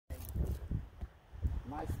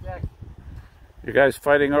My stick. You guys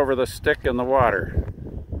fighting over the stick in the water.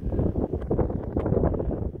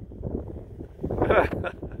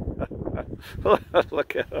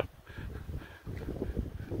 Look at him.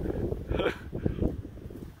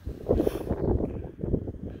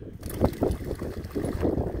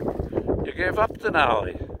 You gave up,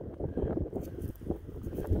 Denali.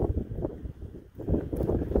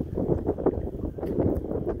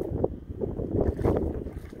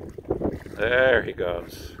 There he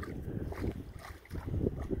goes.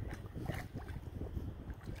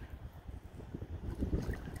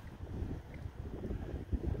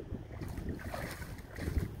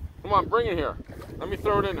 Come on, bring it here. Let me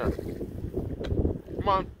throw it in there. Come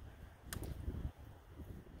on.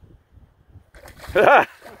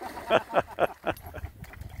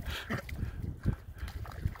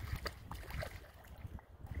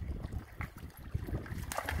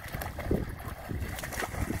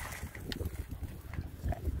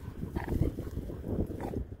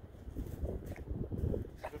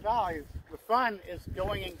 The fun is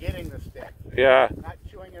going and getting the stick. Yeah. Not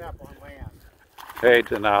chewing it up on land. Hey,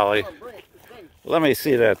 Denali. Let me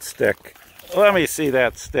see that stick. Let me see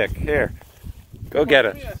that stick. Here. Go get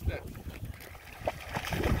it.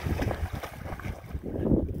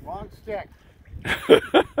 Wrong stick.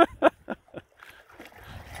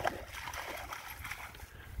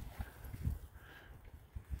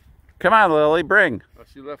 Come on, Lily, bring. Oh,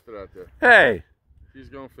 she left it out there. Hey. She's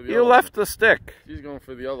going for the You other left one. the stick. She's going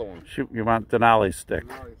for the other one. Shoot, you want Denali's stick.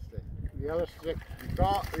 Denali's stick. The other stick.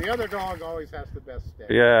 The other dog always has the best stick.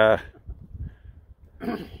 Yeah.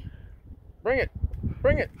 Bring it.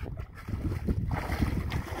 Bring it.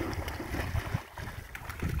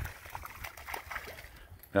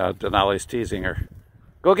 Denali's teasing her.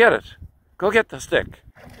 Go get it. Go get the stick.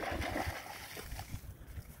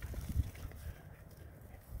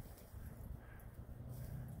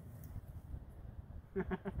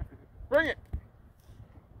 Bring it.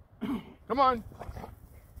 Come on.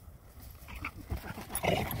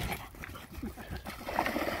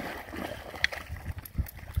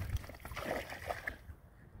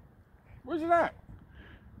 Where's it at?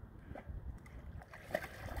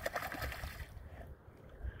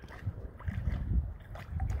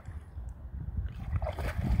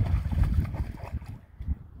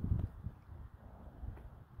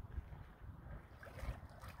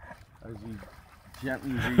 As he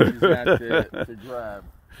gently reaches out to grab.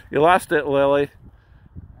 You lost it, Lily.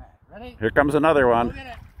 Ready? Here comes another one. Go get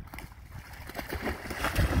it.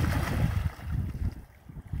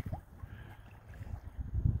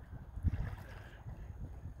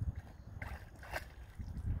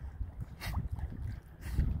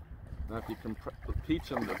 Now if you can teach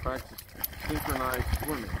them to practice synchronized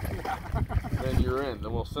swimming, then you're in.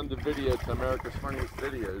 Then we'll send the video to America's Funniest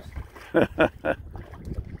Videos.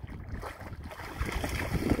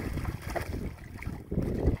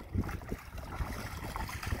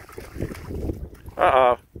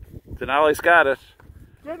 Uh-oh. Denali's got it.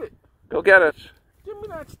 Get it. Go get it. Give me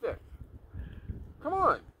that stick. Come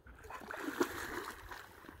on.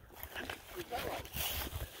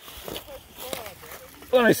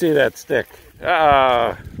 Let me see that stick.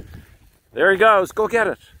 There he goes. Go get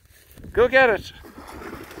it. Go get it.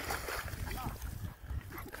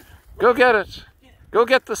 Go get it. Go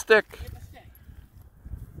get the stick.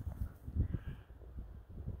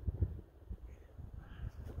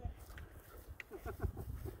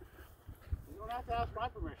 You don't have to ask my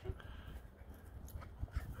permission.